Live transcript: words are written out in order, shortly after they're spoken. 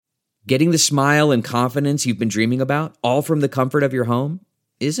Getting the smile and confidence you've been dreaming about, all from the comfort of your home,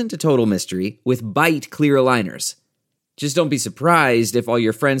 isn't a total mystery with Bite clear aligners. Just don't be surprised if all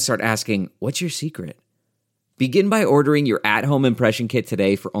your friends start asking, "What's your secret?" Begin by ordering your at-home impression kit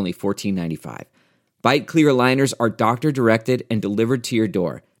today for only $14.95. Bite clear aligners are doctor-directed and delivered to your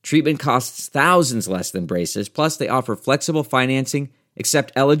door. Treatment costs thousands less than braces, plus they offer flexible financing,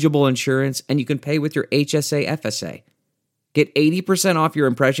 accept eligible insurance, and you can pay with your HSA FSA. Get 80% off your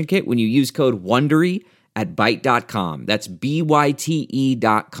impression kit when you use code WONDERY at Byte.com. That's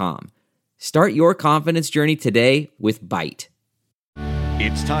BYTE.com. Start your confidence journey today with Byte.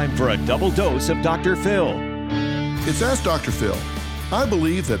 It's time for a double dose of Dr. Phil. It's Ask Dr. Phil. I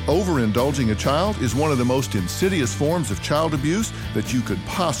believe that overindulging a child is one of the most insidious forms of child abuse that you could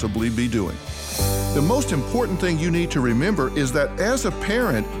possibly be doing. The most important thing you need to remember is that as a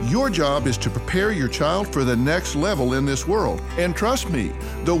parent, your job is to prepare your child for the next level in this world. And trust me,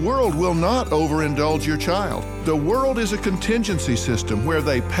 the world will not overindulge your child. The world is a contingency system where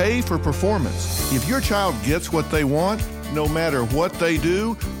they pay for performance. If your child gets what they want, no matter what they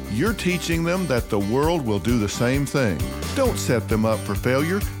do, you're teaching them that the world will do the same thing. Don't set them up for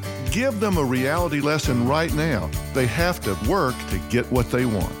failure. Give them a reality lesson right now. They have to work to get what they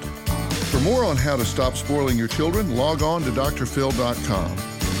want. For more on how to stop spoiling your children, log on to drphil.com.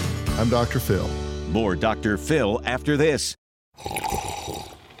 I'm Dr. Phil. More Dr. Phil after this.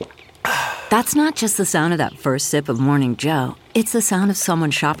 That's not just the sound of that first sip of Morning Joe. It's the sound of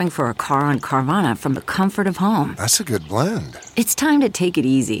someone shopping for a car on Carvana from the comfort of home. That's a good blend. It's time to take it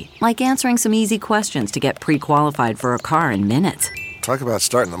easy, like answering some easy questions to get pre-qualified for a car in minutes. Talk about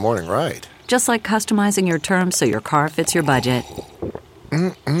starting the morning right. Just like customizing your terms so your car fits your budget.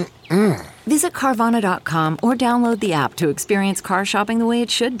 Visit Carvana.com or download the app to experience car shopping the way it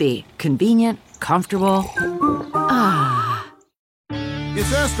should be. Convenient, comfortable. Ah.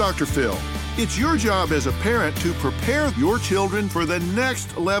 It's Ask Dr. Phil. It's your job as a parent to prepare your children for the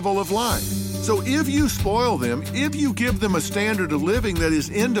next level of life. So if you spoil them, if you give them a standard of living that is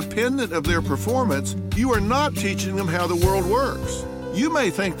independent of their performance, you are not teaching them how the world works. You may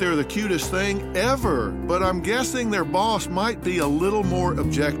think they're the cutest thing ever, but I'm guessing their boss might be a little more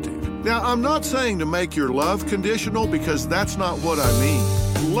objective. Now, I'm not saying to make your love conditional because that's not what I mean.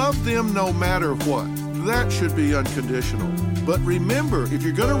 Love them no matter what. That should be unconditional. But remember, if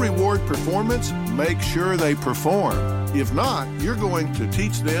you're going to reward performance, make sure they perform. If not, you're going to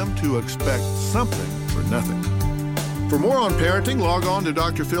teach them to expect something for nothing. For more on parenting, log on to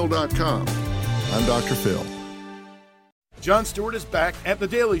drphil.com. I'm Dr. Phil. Jon Stewart is back at The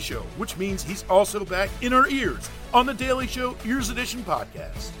Daily Show, which means he's also back in our ears on The Daily Show Ears Edition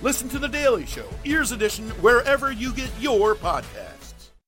podcast. Listen to The Daily Show Ears Edition wherever you get your podcast.